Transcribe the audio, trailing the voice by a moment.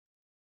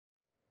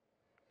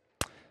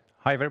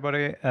Hi,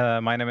 everybody.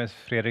 My name is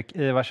Fredrik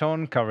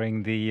Ivarsson,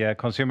 covering the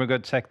consumer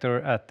goods sector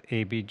at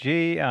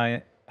ABG.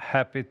 I'm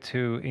happy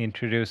to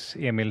introduce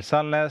Emil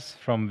Sallnäs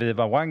from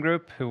Viva Wine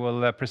Group, who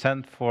will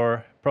present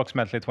for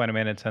approximately 20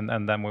 minutes,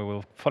 and then we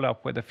will follow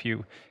up with a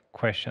few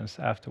questions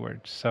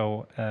afterwards.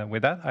 So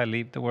with that, I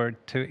leave the word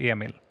to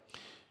Emil.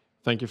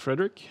 Thank you,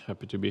 Fredrik.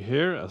 Happy to be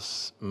here.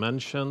 As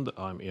mentioned,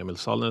 I'm Emil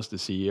Sallnäs, the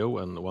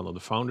CEO and one of the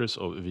founders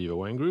of Viva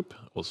Wine Group,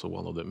 also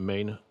one of the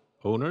main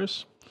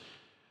owners.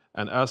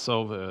 And as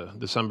of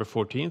December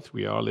 14th,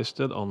 we are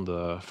listed on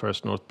the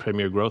First North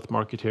Premier Growth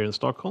Market here in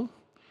Stockholm,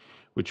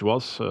 which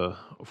was,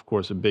 of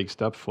course, a big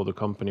step for the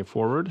company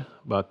forward,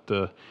 but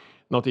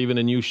not even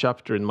a new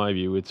chapter in my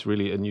view. It's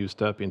really a new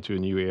step into a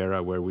new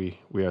era where we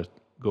are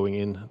going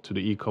into the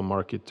e-com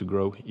market to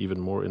grow even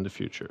more in the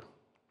future.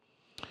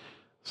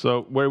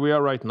 So where we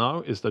are right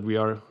now is that we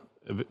are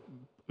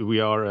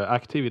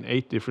active in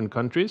 8 different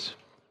countries.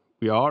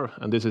 We are,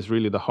 and this is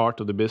really the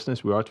heart of the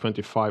business, we are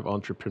 25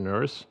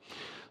 entrepreneurs.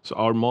 So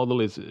our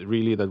model is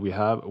really that we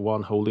have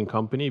one holding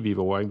company,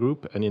 Viva Wine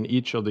Group, and in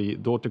each of the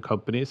daughter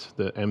companies,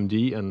 the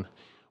MD and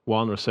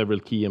one or several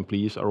key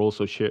employees are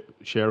also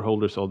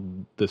shareholders of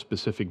the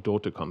specific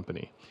daughter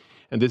company.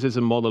 And this is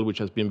a model which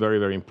has been very,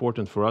 very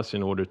important for us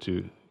in order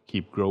to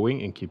keep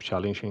growing and keep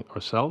challenging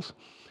ourselves,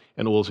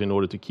 and also in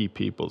order to keep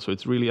people. So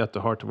it's really at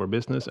the heart of our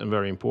business and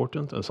very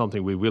important, and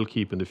something we will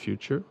keep in the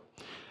future.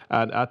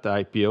 And at the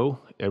IPO,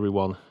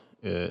 everyone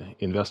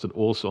invested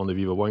also on the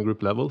Viva Wine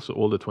Group level, so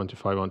all the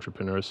 25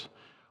 entrepreneurs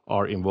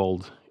are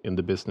involved in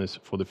the business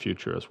for the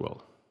future as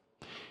well.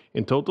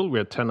 In total, we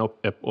have 10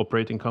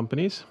 operating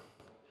companies,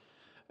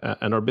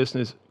 and our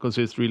business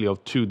consists really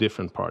of 2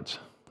 different parts.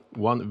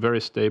 One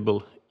very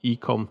stable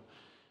business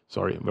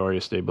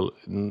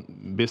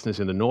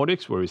in the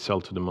Nordics, where we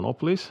sell to the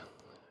monopolies,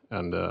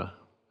 and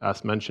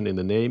as mentioned in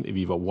the name,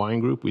 Viva Wine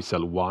Group, we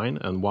sell wine,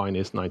 and wine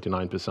is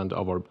 99%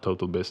 of our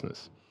total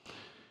business.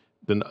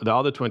 The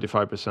other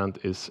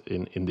 25% is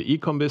in the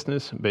e-com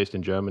business based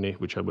in Germany,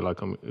 which I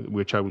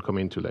will come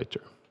into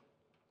later.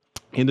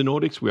 In the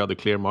Nordics, we are the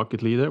clear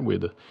market leader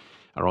with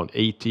around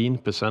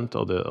 18%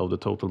 of the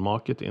total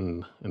market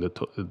in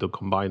the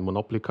combined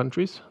monopoly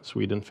countries,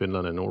 Sweden,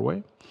 Finland, and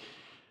Norway.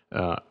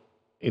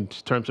 In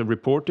terms of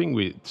reporting,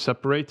 we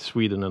separate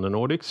Sweden and the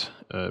Nordics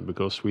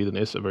because Sweden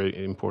is a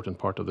very important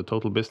part of the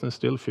total business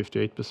still,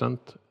 58%,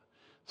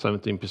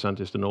 17%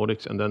 is the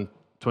Nordics, and then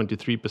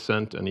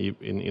 23%, and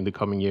in the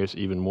coming years,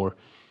 even more,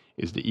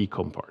 is the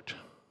e-com part.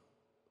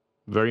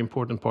 Very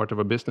important part of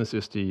our business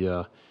is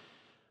the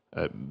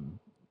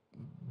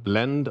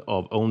blend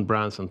of own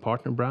brands and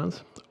partner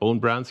brands. Own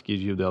brands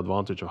give you the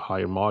advantage of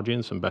higher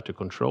margins and better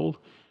control,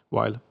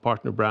 while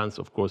partner brands,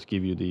 of course,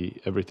 give you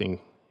everything,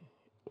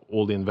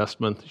 all the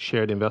investment,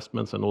 shared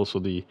investments, and also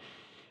the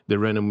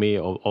renommee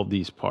of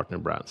these partner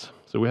brands.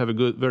 So we have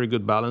a very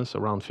good balance,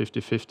 around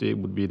 50-50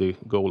 would be the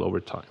goal over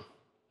time.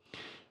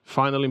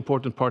 Final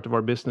important part of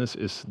our business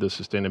is the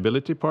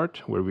sustainability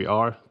part, where we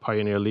are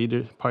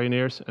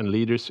pioneers and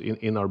leaders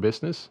in our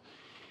business,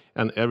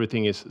 and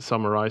everything is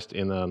summarized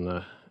in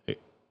an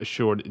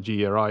assured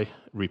GRI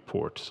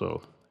report,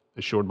 so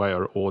assured by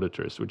our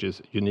auditors, which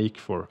is unique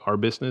for our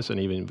business and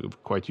even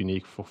quite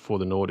unique for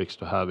the Nordics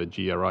to have a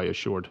GRI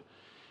assured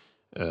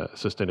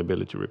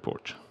sustainability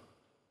report.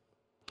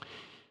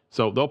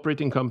 So the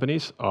operating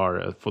companies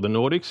are, for the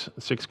Nordics,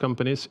 6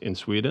 companies in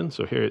Sweden.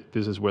 So here,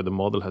 this is where the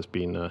model has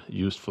been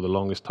used for the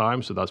longest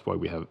time. So that's why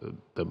we have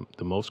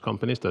the most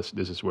companies.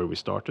 This is where we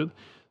started.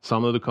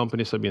 Some of the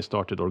companies have been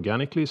started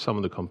organically. Some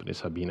of the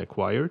companies have been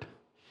acquired.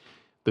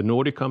 The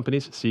Nordic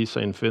companies,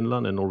 Cisa in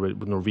Finland and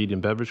Norwegian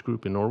Beverage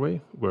Group in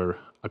Norway, were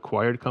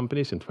acquired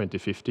companies in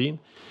 2015,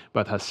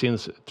 but has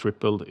since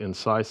tripled in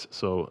size.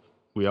 So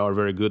we are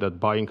very good at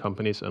buying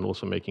companies and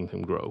also making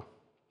them grow.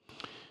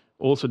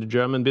 Also, the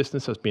German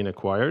business has been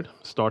acquired,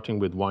 starting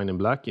with Wine and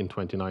Black in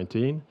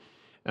 2019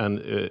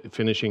 and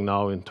finishing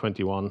now in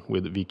 2021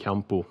 with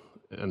Vicampo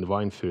and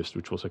Weinfürst,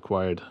 which was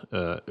acquired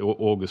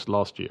August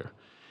last year.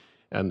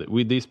 And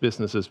with these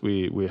businesses,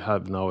 we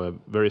have now a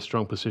very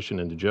strong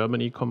position in the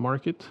German e-com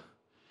market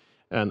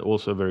and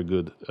also a very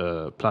good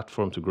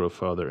platform to grow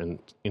further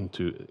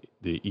into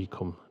the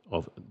e-com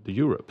of the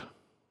Europe.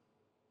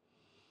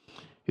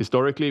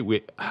 Historically,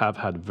 we have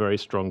had very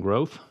strong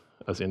growth,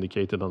 as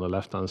indicated on the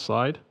left-hand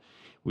side.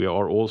 We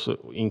are also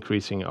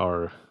increasing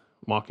our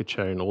market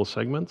share in all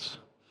segments.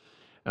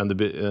 And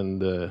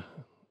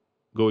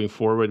going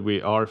forward,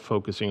 we are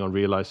focusing on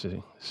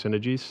realizing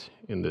synergies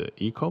in the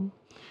e-com.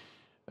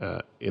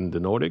 In the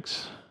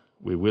Nordics,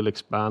 we will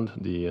expand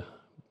the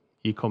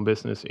e-com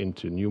business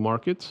into new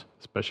markets,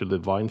 especially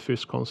the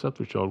Weinfürst concept,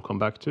 which I'll come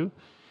back to.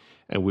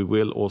 And we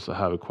will also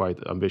have a quite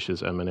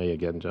ambitious M&A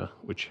agenda,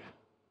 which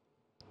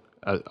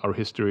our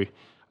history,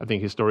 I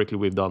think historically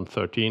we've done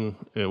 13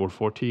 or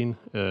 14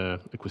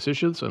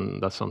 acquisitions, and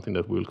that's something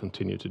that we'll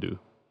continue to do.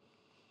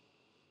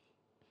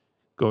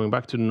 Going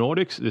back to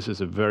Nordics, this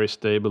is a very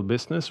stable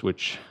business,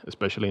 which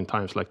especially in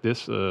times like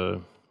this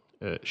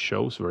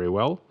shows very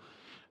well.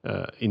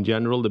 In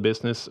general, the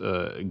business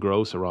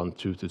grows around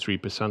 2 to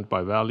 3%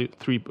 by value,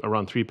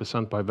 around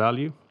 3% by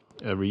value,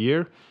 every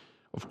year.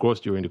 Of course,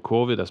 during the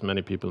COVID, as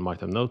many people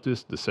might have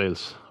noticed, the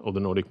sales of the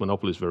Nordic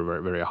monopolies were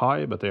very, very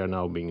high, but they are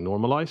now being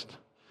normalized.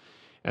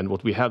 And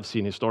what we have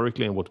seen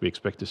historically and what we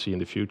expect to see in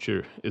the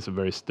future is a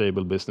very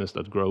stable business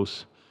that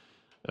grows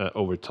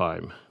over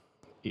time.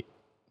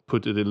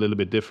 Put it a little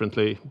bit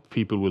differently,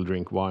 people will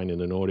drink wine in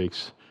the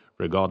Nordics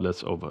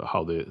regardless of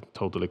how the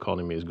total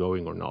economy is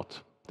going or not.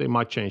 They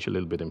might change a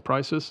little bit in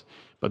prices,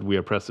 but we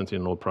are present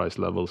in all price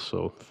levels,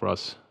 so for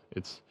us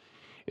it's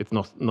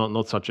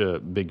not such a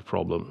big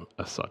problem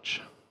as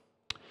such.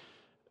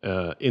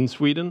 In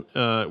Sweden,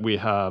 we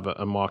have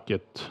a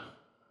market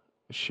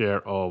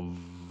share of,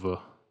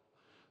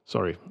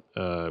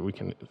 we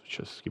can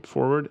just skip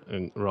forward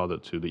and rather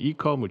to the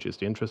e-com, which is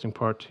the interesting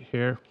part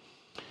here,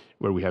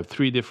 where we have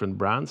 3 different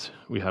brands.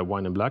 We have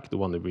Wine and Black, the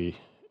one that we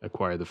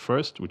acquired the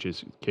first, which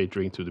is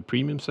catering to the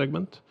premium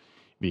segment,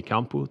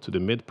 Vicampo to the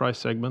mid-price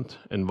segment,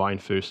 and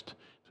Weinfürst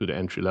to the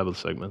entry-level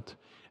segment.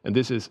 And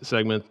this is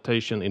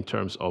segmentation in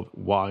terms of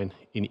wine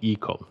in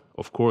e-com.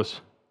 Of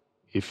course,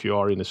 if you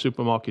are in a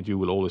supermarket, you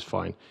will always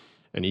find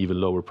an even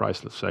lower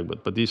price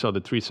segment. But these are the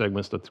 3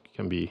 segments that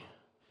can be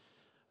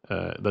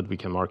that we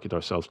can market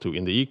ourselves to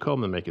in the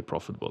e-com and make it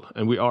profitable.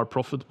 And we are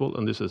profitable,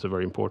 and this is a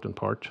very important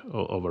part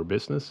of our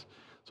business.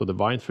 So the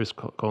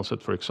Weinfürst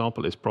concept, for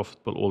example, is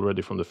profitable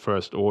already from the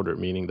first order,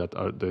 meaning that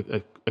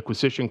the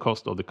acquisition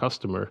cost of the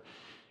customer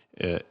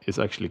is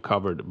actually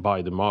covered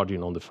by the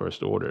margin on the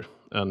first order.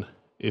 And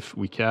if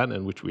we can,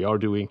 and which we are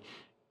doing,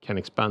 can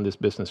expand this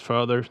business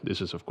further,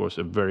 this is of course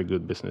a very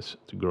good business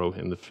to grow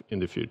in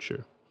the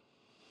future.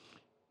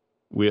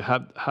 We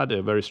have had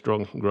a very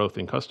strong growth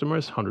in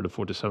customers,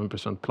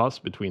 147% plus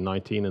between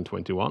 19 and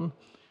 21.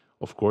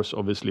 Of course,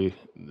 obviously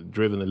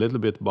driven a little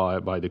bit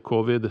by the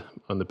COVID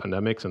and the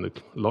pandemics and the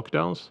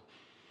lockdowns.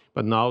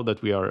 But now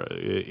that we are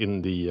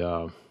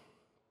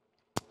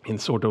in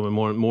sort of a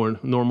more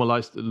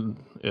normalized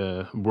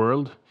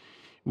world,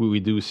 we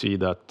do see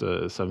that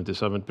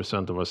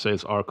 77% of our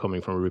sales are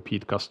coming from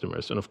repeat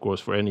customers. And of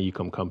course, for any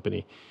e-com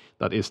company,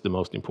 that is the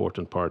most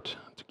important part,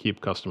 to keep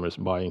customers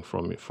buying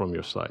from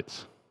your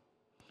sites.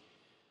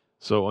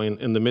 So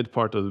in the mid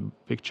part of the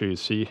picture, you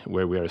see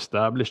where we are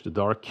established. The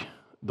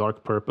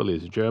dark purple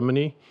is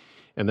Germany.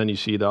 And then you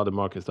see the other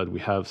markets that we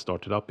have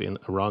started up in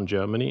around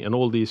Germany. And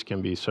all these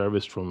can be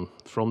serviced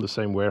from the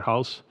same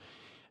warehouse.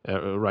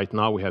 Right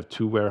now we have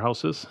 2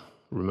 warehouses.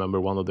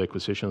 Remember, one of the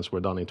acquisitions were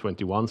done in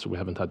 21, so we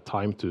haven't had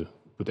time to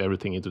put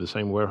everything into the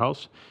same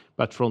warehouse.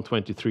 But from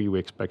 23, we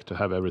expect to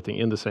have everything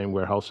in the same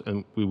warehouse,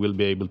 and we will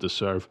be able to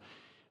serve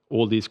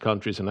all these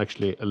countries and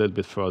actually a little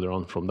bit further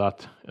on from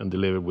that and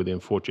deliver within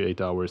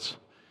 48 hours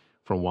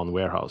from one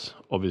warehouse.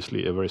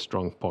 Obviously, a very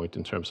strong point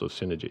in terms of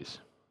synergies.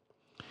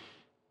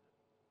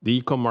 The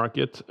e-com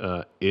market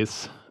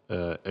is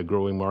a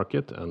growing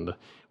market, and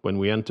when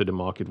we entered the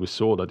market, we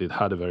saw that it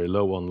had a very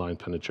low online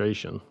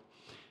penetration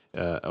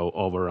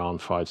of around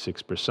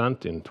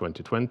 5-6% in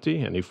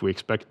 2020. And if we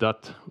expect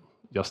that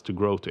just to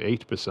grow to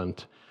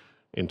 8%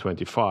 in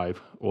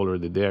 25,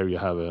 already there you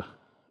have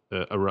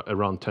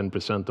around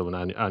 10% of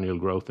an annual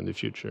growth in the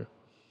future.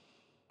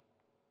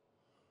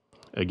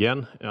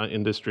 Again,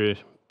 industry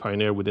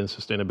pioneer within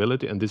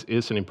sustainability, and this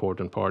is an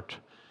important part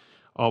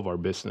of our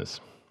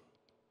business.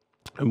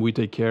 And we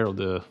take care of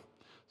the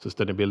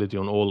sustainability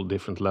on all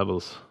different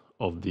levels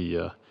of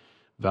the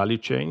value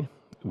chain.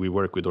 We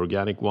work with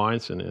organic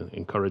wines and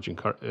encourage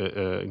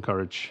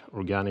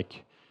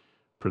organic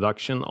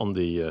production on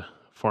the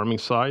farming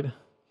side.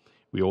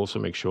 We also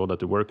make sure that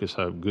the workers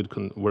have good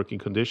working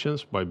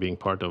conditions by being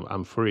part of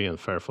Amfori and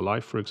Fair for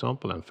Life, for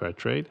example, and Fair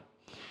Trade.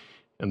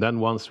 And then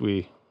once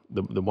the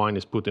wine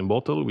is put in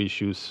bottle, we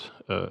choose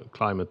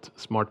climate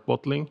smart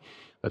bottling.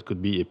 That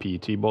could be a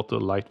PET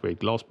bottle, lightweight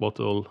glass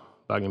bottle,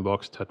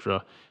 bag-in-box,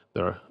 Tetra.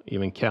 There are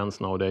even cans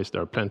nowadays.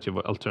 There are plenty of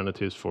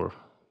alternatives for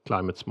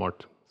climate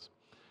smart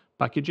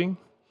packaging.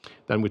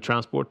 Then we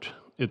transport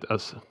it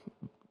as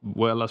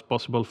well as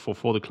possible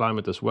for the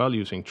climate as well,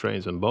 using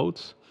trains and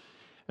boats.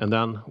 And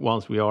then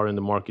once we are in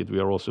the market, we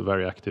are also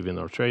very active in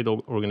our trade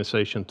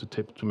organization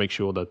to make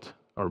sure that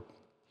our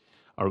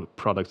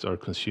products are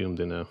consumed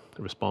in a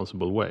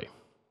responsible way.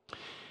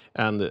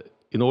 And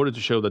in order to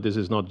show that this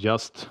is not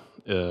just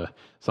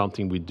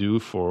something we do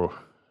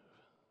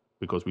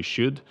because we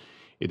should,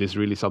 it is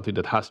really something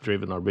that has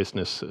driven our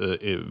business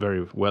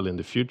very well in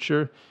the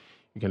future.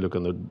 You can look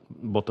on the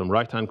bottom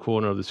right-hand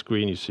corner of the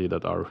screen. You see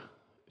that our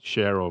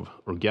share of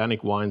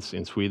organic wines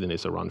in Sweden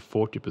is around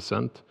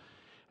 40%.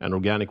 And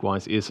organic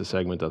wines is a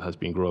segment that has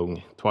been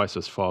growing twice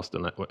as fast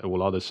than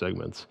all other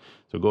segments.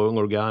 So going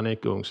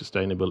organic, going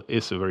sustainable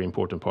is a very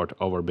important part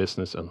of our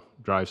business and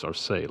drives our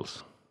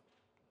sales.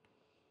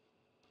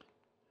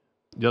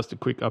 Just a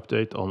quick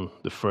update on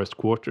the first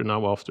quarter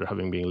now after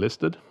having been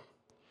listed.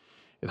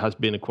 It has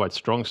been a quite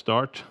strong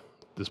start,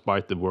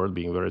 despite the world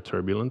being very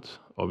turbulent.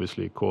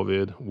 Obviously,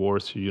 COVID,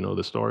 wars, you know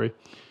the story.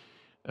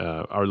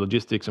 Our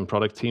logistics and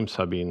product teams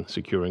have been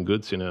securing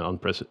goods in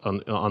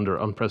under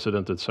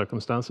unprecedented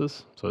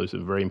circumstances. So it's a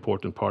very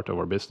important part of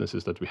our business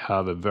is that we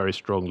have a very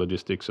strong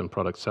logistics and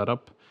product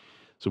setup.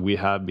 So we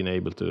have been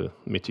able to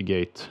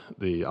mitigate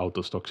the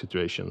out-of-stock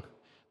situation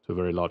to a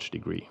very large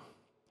degree.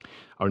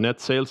 Our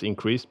net sales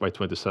increased by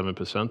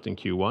 27% in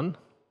Q1.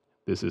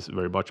 This is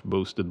very much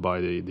boosted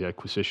by the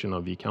acquisition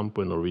of Vicampo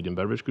and Norwegian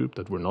Beverage Group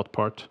that were not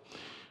part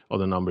of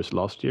the numbers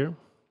last year.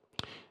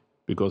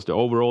 Because the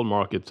overall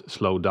market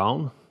slowed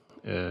down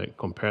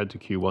compared to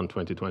Q1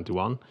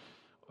 2021.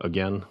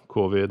 Again,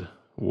 COVID,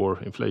 war,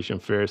 inflation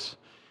fears,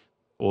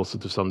 also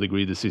to some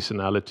degree the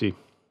seasonality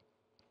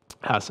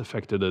has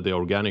affected the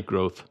organic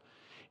growth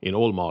in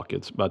all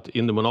markets. But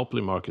in the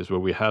monopoly markets where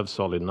we have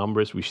solid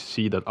numbers, we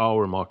see that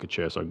our market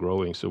shares are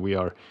growing. So we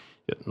are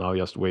now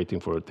just waiting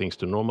for things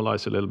to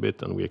normalize a little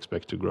bit, and we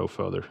expect to grow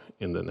further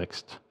in the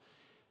next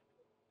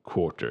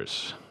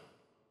quarters,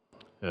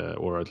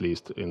 or at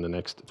least in the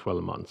next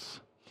 12 months.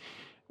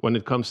 When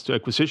it comes to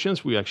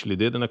acquisitions, we actually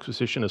did an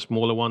acquisition, a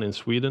smaller one in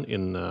Sweden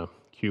in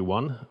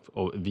Q1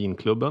 of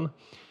Vinklubben.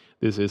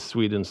 This is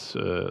Sweden's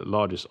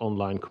largest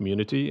online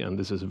community, and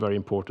this is a very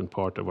important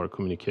part of our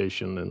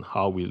communication and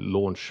how we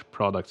launch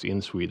products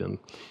in Sweden.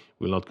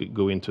 We'll not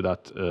go into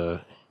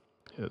that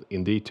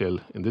in detail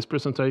in this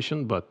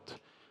presentation, but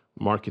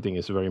marketing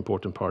is a very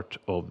important part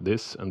of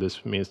this, and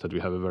this means that we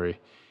have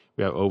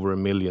over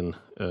 1 million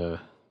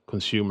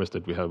consumers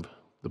that we have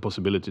the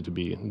possibility to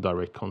be in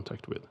direct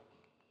contact with.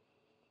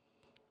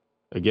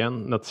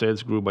 Again, net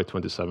sales grew by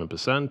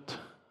 27%.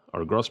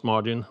 Our gross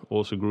margin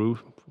also grew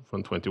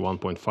from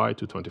 21.5%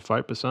 to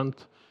 25%,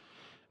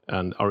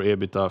 and our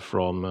EBITDA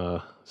from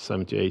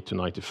 78 to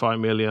 95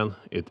 million.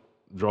 It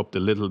dropped a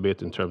little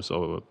bit in terms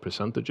of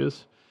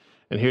percentages.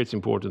 And here it's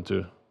important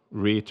to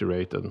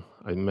reiterate, and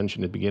I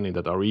mentioned at the beginning,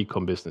 that our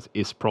e-com business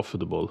is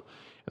profitable,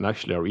 and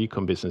actually our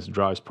e-com business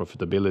drives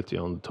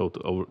profitability on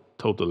the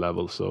total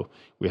level. So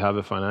we have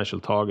a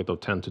financial target of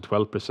 10 to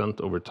 12%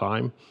 over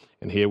time,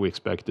 and here we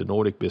expect the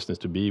Nordic business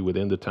to be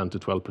within the 10 to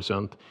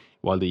 12%,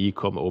 while the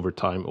e-com over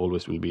time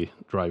always will be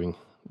driving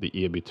the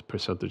EBIT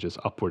percentages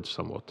upwards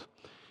somewhat.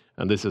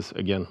 And this is,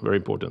 again, very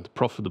important,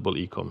 profitable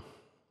e-com.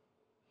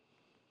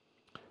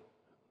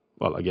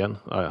 Well, again,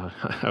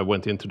 I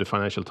went into the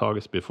financial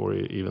targets before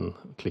even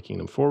clicking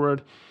them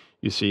forward.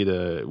 You see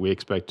we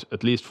expect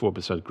at least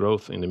 4%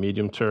 growth in the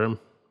medium term,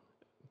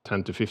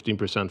 10 to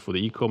 15% for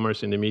the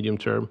e-commerce in the medium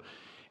term.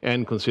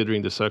 And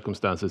considering the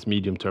circumstances,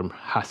 medium term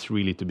has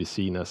really to be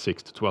seen as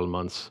 6 to 12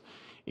 months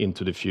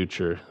into the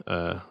future.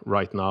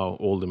 Right now,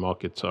 all the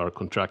markets are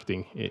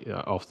contracting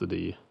after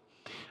the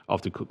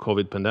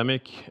COVID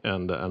pandemic,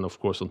 and of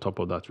course, on top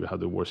of that, we have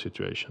the war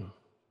situation.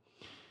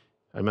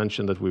 I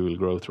mentioned that we will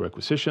grow through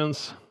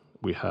acquisitions.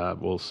 We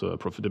have also a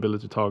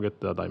profitability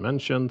target that I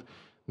mentioned.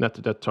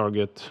 Net debt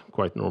target,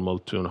 quite normal,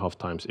 2.5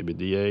 times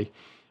EBITDA.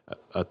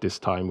 At this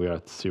time, we are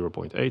at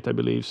 0.8, I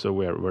believe, so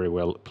we are very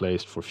well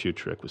placed for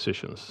future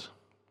acquisitions.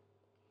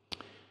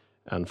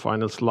 And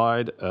final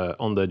slide,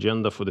 on the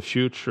agenda for the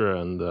future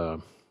and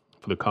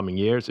for the coming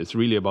years, it's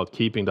really about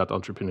keeping that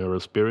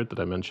entrepreneurial spirit that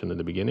I mentioned in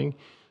the beginning.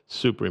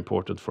 Super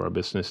important for our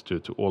business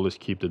to always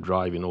keep the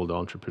drive in all the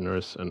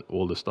entrepreneurs and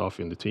all the staff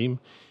in the team.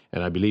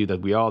 And I believe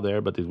that we are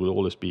there, but it will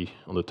always be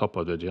on the top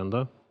of the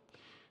agenda.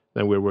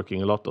 Then we're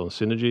working a lot on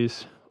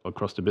synergies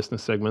across the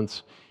business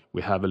segments.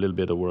 We have a little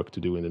bit of work to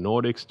do in the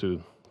Nordics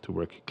to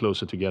work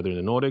closer together in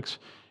the Nordics.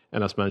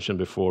 And as mentioned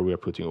before, we are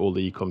putting all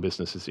the e-com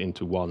businesses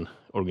into one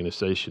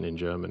organization in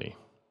Germany.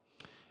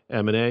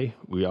 M&A,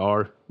 we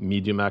are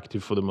medium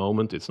active for the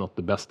moment. It's not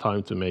the best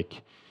time to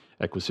make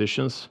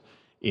acquisitions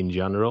in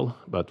general,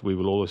 but we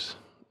will always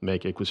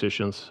make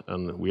acquisitions,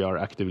 and we are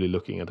actively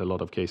looking at a lot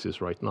of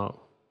cases right now.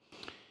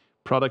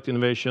 Product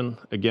innovation,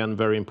 again,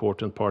 very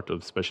important part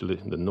of especially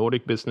the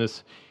Nordic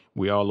business.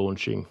 We are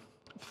launching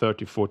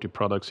 30, 40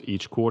 products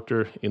each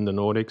quarter in the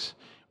Nordics,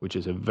 which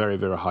is a very,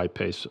 very high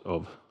pace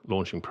of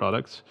launching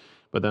products.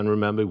 But then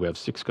remember, we have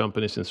 6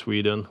 companies in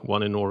Sweden,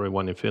 1 in Norway,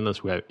 1 in Finland.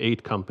 So we have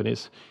 8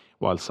 companies,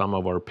 while some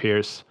of our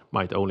peers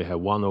might only have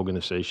 1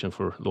 organization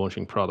for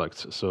launching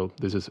products. So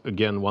this is,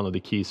 again, one of the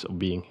keys of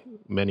being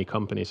many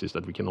companies is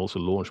that we can also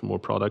launch more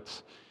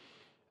products.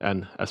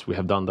 And as we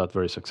have done that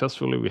very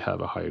successfully, we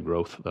have a higher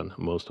growth than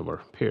most of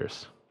our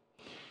peers.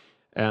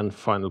 And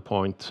final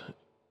point,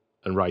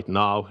 and right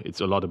now,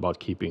 it's a lot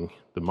about keeping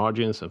the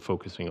margins and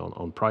focusing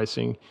on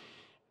pricing.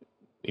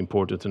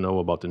 Important to know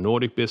about the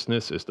Nordic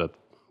business is that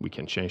we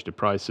can change the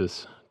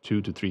prices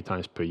 2 to 3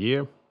 times per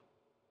year,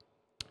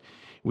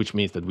 which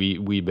means that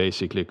we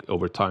basically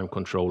over time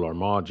control our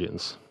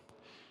margins.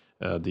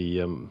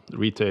 The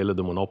retailer,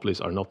 the monopolies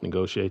are not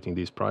negotiating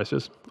these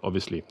prices.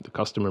 Obviously, the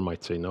customer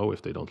might say no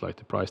if they don't like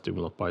the price, they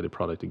will not buy the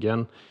product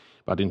again.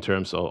 But in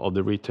terms of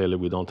the retailer,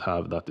 we don't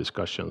have that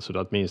discussion. So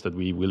that means that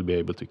we will be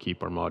able to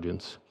keep our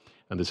margins.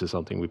 And this is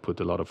something we put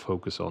a lot of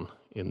focus on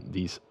in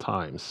these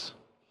times.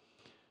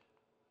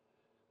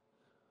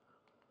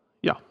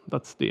 Yeah,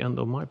 that's the end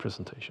of my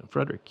presentation.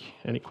 Fredrik,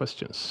 any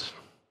questions?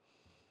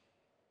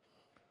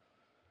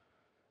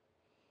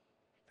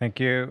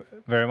 Thank you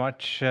very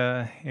much,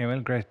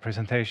 Emil. Great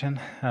presentation.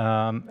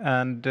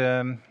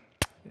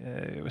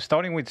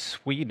 Starting with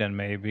Sweden,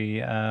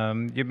 maybe.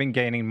 You've been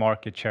gaining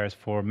market shares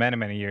for many,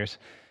 many years.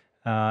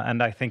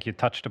 And I think you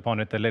touched upon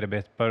it a little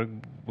bit, but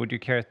would you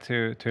care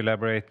to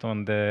elaborate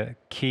on the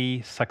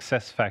key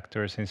success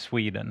factors in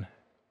Sweden?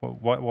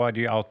 Why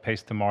do you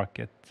outpace the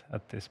market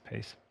at this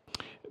pace?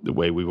 The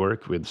way we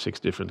work with 6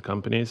 different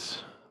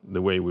companies,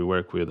 the way we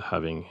work with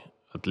having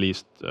at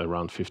least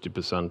around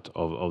 50%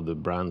 of the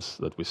brands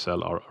that we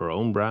sell are our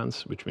own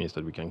brands, which means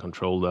that we can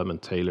control them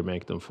and tailor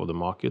make them for the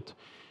market.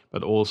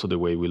 But also the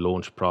way we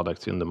launch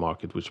products in the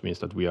market, which means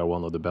that we are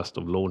one of the best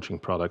of launching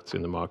products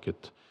in the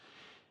market.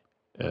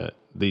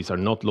 These are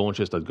not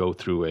launches that go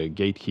through a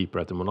gatekeeper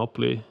at the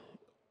monopoly.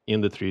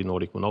 In the 3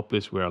 Nordic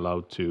monopolies, we're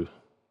allowed to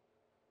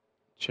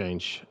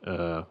change.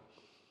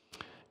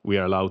 We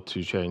are allowed to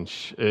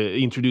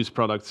introduce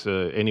products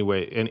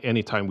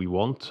anytime we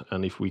want,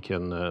 and if we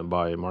can,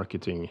 by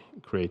marketing,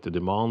 create the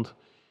demand,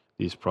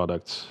 these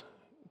products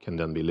can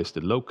then be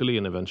listed locally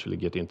and eventually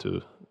get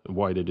into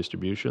wider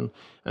distribution.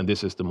 And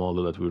this is the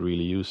model that we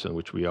really use and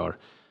which we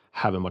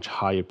have a much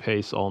higher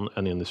pace on,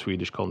 and in the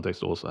Swedish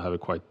context also have a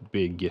quite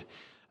big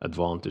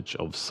advantage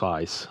of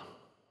size,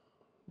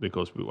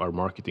 because our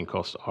marketing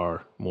costs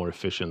are more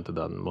efficient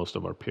than most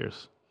of our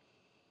peers.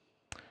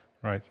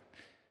 Right.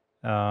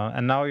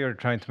 And now you're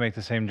trying to make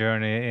the same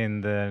journey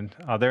in the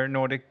other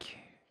Nordic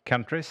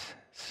countries.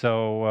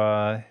 So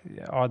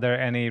are there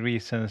any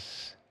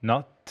reasons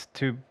not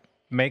to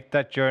make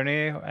that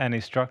journey? Any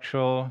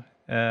structural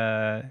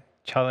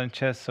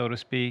challenges, so to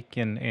speak,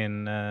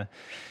 in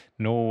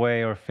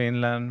Norway or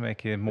Finland,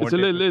 make it more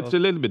difficult? It's a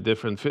little bit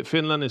different.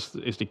 Finland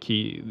is the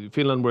key.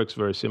 Finland works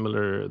very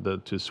similar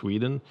to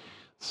Sweden.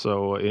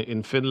 So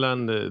in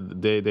Finland,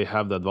 they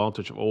have the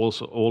advantage of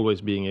also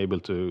always being able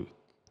to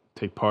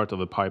take part of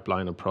a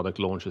pipeline of product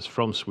launches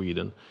from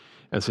Sweden.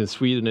 And since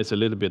Sweden is a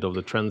little bit of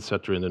the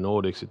trendsetter in the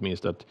Nordics, it means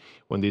that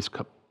when these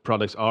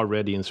products are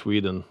ready in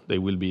Sweden, they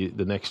will be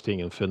the next thing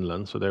in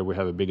Finland. So there we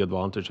have a big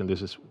advantage, and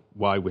this is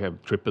why we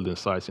have tripled in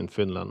size in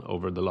Finland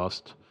over the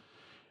last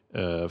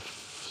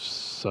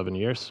 7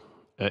 years.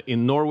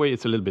 In Norway,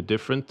 it's a little bit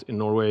different. In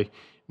Norway,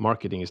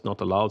 marketing is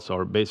not allowed, so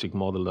our basic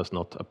model does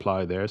not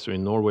apply there. So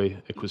in Norway,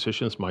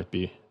 acquisitions might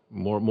be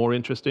more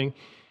interesting,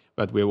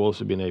 but we have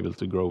also been able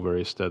to grow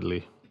very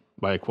steadily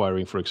by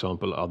acquiring, for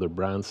example, other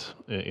brands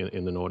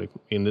in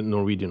the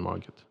Norwegian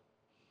market.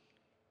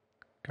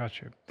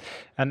 Got you.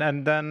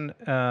 And then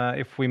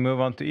if we move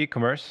on to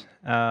e-commerce,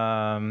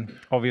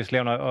 obviously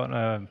on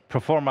a pro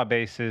forma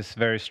basis,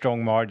 very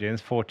strong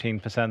margins,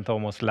 14%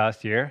 almost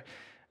last year.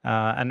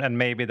 And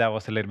maybe that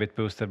was a little bit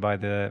boosted by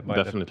the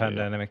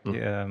pandemic.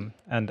 Yeah.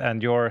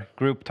 And your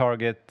group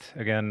target,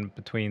 again,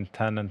 between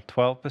 10 and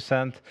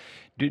 12%.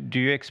 Do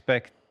you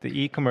expect the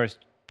e-commerce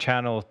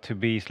channel to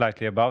be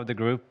slightly above the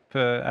group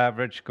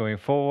average going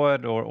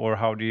forward, or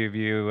how do you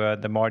view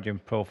the margin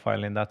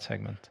profile in that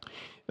segment?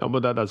 No,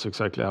 but that's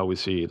exactly how we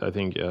see it. I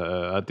think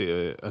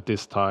at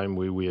this time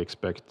we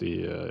expect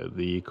the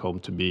e-com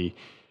to be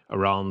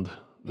around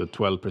the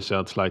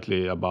 12%,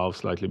 slightly above,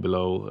 slightly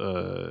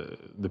below,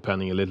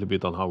 depending a little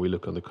bit on how we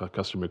look on the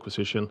customer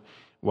acquisition,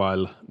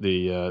 while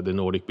the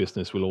Nordic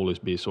business will always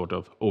be sort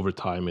of over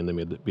time in the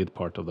mid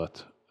part of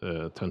that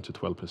 10 to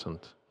 12%.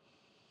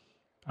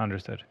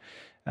 Understood.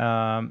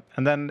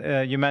 And then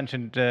you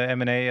mentioned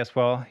M&A as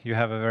well. You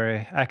have a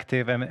very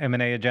active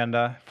M&A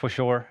agenda for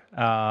sure.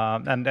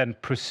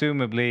 And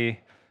presumably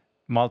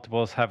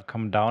multiples have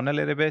come down a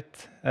little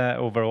bit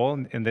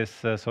overall in this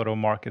sort of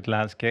market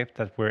landscape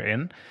that we're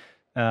in.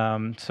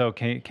 So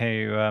can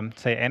you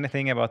say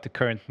anything about the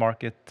current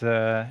market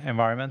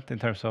environment in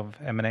terms of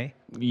M&A?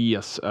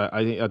 Yes,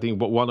 I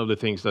think one of the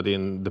things that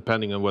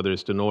depending on whether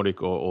it's the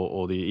Nordic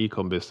or the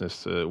e-com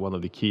business, one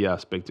of the key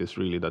aspects is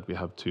really that we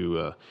have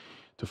to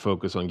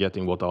focus on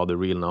getting what are the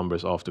real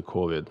numbers after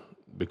COVID,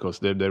 because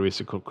there is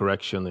a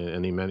correction,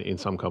 and in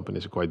some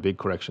companies a quite big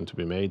correction to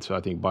be made. So I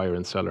think buyer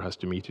and seller has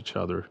to meet each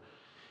other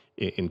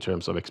in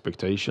terms of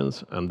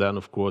expectations. And then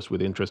of course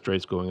with interest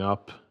rates going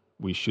up,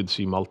 we should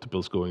see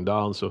multiples going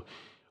down. So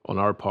on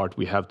our part,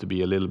 we have to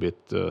be a little bit,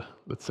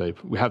 let's say,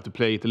 we have to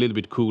play it a little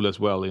bit cool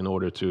as well in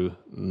order to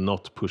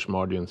not push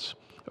multiples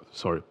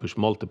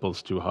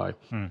too high.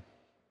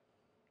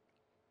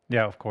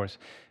 Yeah, of course.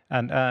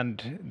 And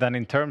then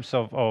in terms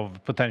of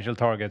potential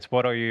targets,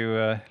 what are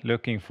you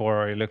looking for?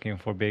 Are you looking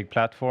for big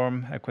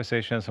platform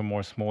acquisitions or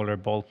more smaller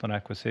bolt-on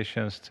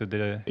acquisitions to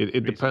the...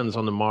 It depends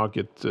on the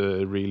market,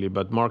 really,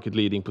 but market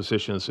leading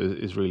positions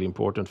is really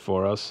important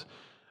for us.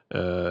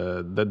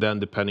 Then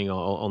depending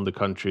on the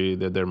country,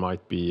 there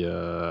might be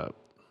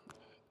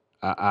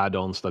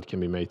add-ons that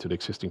can be made to the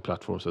existing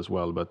platforms as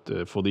well.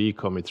 But for the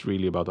e-com, it's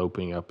really about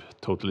opening up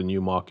totally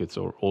new markets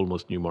or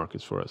almost new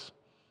markets for us.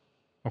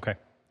 Okay.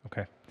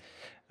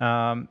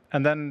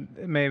 And then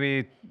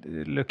maybe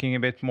looking a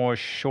bit more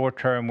short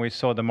term, we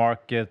saw the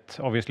market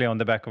obviously on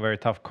the back of very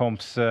tough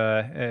comps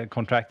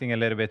contracting a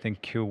little bit in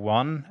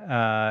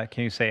Q1.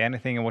 Can you say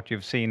anything on what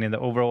you've seen in the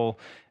overall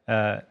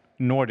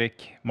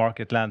Nordic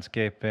market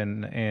landscape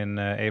in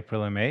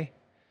April and May?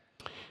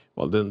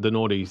 Well, the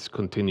Nordics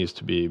continues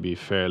to be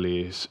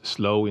fairly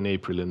slow in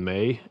April and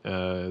May,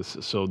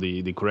 so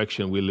the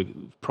correction will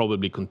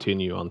probably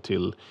continue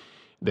until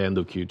the end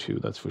of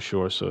Q2, that's for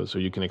sure. So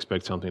you can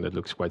expect something that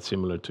looks quite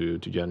similar to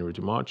January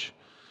to March.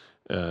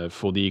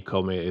 For the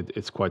e-com,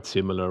 it's quite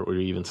similar or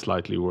even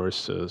slightly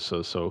worse.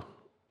 So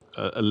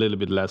a little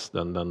bit less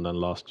than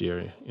last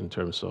year in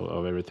terms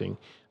of everything.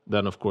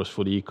 Then, of course,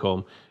 for the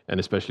e-com, and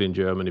especially in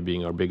Germany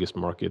being our biggest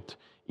market,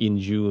 in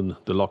June,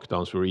 the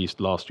lockdowns were eased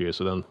last year.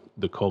 So then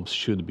the comps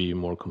should be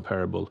more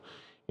comparable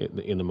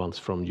in the months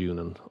from June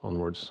and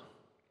onwards.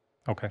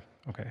 Okay,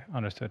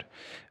 understood.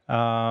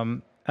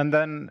 And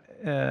then,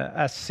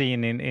 as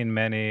seen in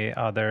many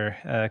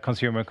other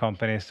consumer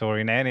companies or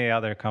in any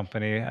other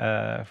company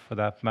for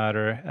that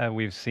matter,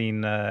 we've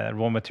seen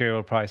raw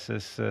material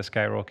prices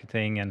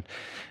skyrocketing,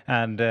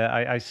 and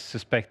I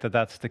suspect that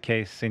that's the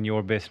case in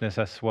your business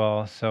as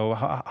well. So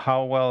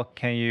how well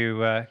can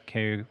you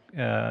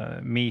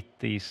meet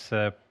these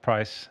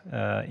price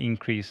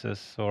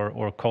increases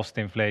or cost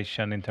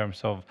inflation in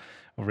terms of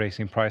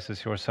raising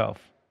prices yourself?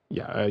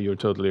 Yeah, you're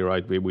totally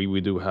right.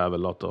 We do have a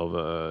lot of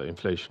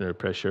inflationary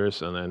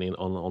pressures, and then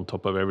on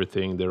top of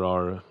everything, there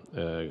are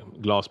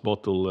glass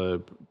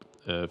bottle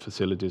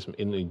facilities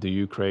in the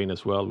Ukraine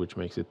as well, which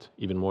makes it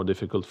even more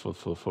difficult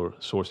for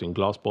sourcing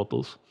glass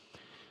bottles.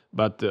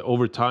 But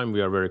over time, we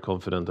are very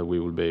confident that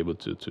we will be able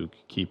to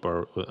keep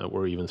our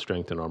or even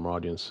strengthen our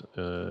margins,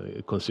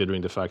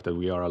 considering the fact that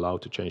we are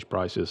allowed to change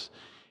prices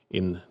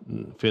in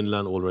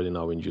Finland already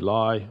now in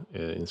July,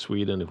 in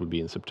Sweden it will be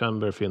in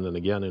September, Finland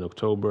again in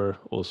October,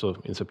 also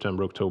in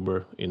September,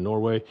 October in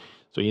Norway.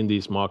 So in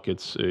these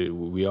markets,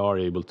 we are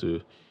able to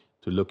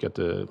look at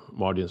the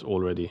margins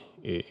already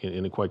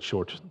in a quite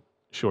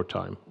short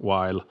time.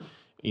 While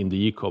in the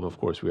e-com, of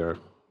course,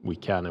 we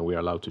can and we are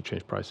allowed to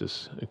change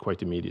prices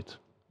quite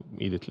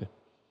immediately.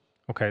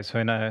 Okay, so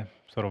in a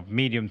sort of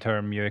medium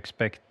term, you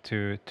expect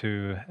to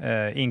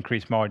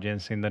increase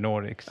margins in the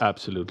Nordics?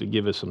 Absolutely.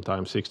 Give us some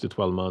time, 6 to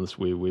 12 months.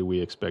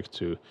 We expect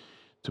to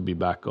be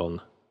back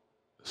on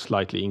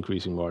slightly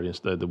increasing margins,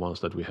 the ones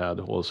that we had.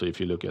 Also, if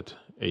you look at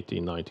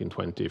 18, 19,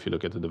 20, if you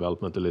look at the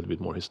development a little bit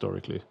more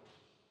historically.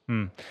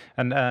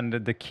 And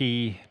the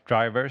key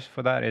drivers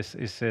for that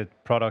is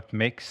it product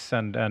mix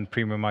and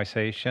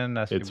premiumization?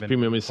 It's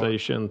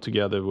premiumization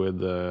together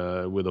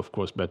with of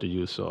course better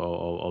use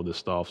of the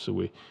staff.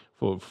 So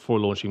for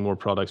launching more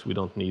products, we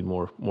don't need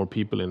more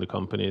people in the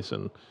companies,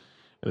 and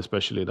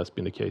especially that's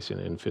been the case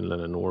in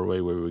Finland and Norway,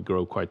 where we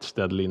grow quite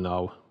steadily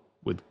now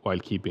while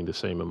keeping the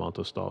same amount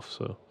of staff.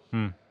 So.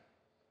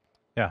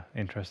 Yeah,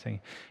 interesting.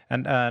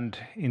 And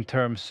in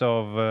terms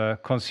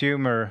of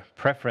consumer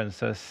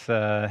preferences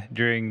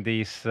during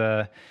these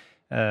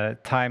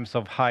times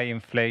of high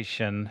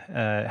inflation,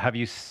 have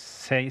you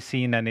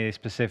seen any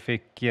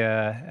specific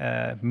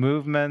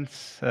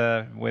movements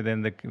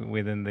within the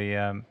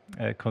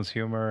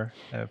consumer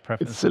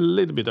preference? It's a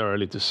little bit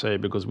early to say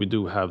because we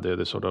do have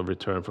the sort of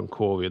return from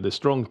COVID. The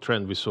strong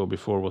trend we saw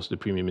before was the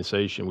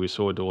premiumization. We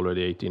saw it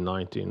already 18,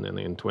 19 and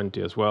in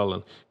 20 as well,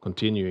 and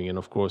continuing. And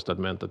of course that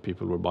meant that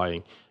people were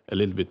buying a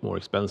little bit more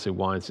expensive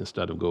wines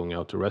instead of going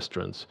out to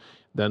restaurants.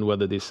 Then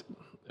whether this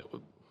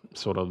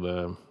sort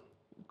of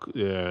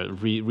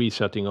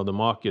resetting of the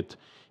market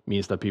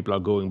means that people are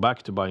going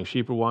back to buying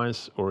cheaper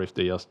wines, or if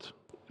they just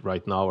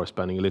right now are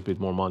spending a little bit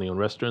more money on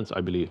restaurants,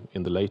 I believe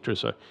in the later.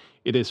 So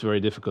it is very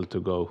difficult to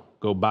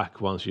go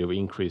back once you have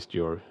increased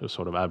your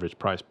sort of average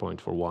price point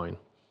for wine.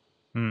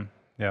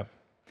 Yeah,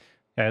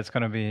 it's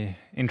going to be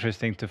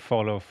interesting to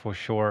follow for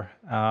sure.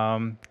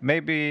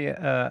 Maybe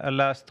a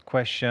last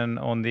question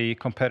on the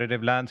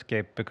competitive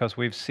landscape, because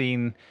we've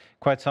seen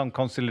quite some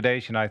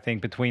consolidation, I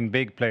think, between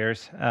big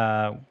players,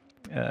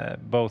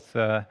 both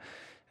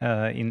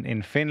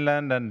in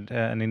Finland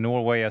and in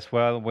Norway as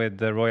well, with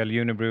the Royal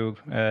Unibrew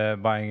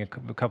buying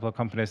a couple of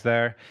companies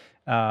there.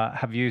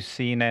 Have you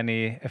seen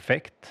any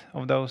effect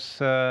of those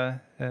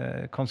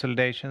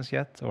consolidations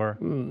yet, or?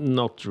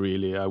 Not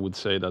really. I would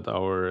say that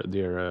our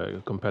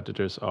dear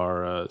competitors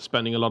are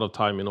spending a lot of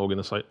time in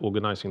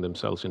organizing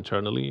themselves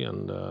internally,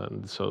 and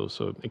so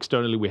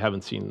externally we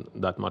haven't seen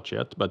that much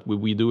yet. But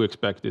we do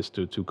expect this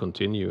to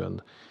continue,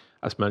 and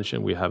as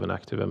mentioned, we have an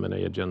active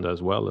M&A agenda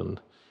as well. And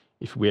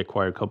if we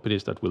acquire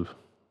companies, that will,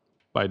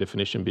 by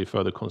definition, be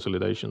further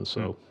consolidation.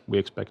 So we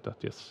expect that,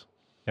 yes.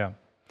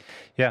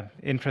 Yeah,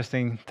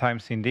 interesting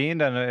times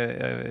indeed,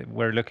 and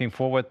we're looking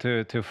forward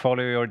to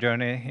follow your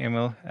journey,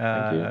 Emil.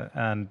 Thank you.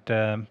 And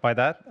by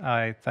that,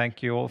 I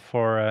thank you all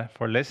for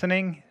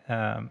listening,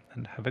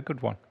 and have a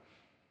good one.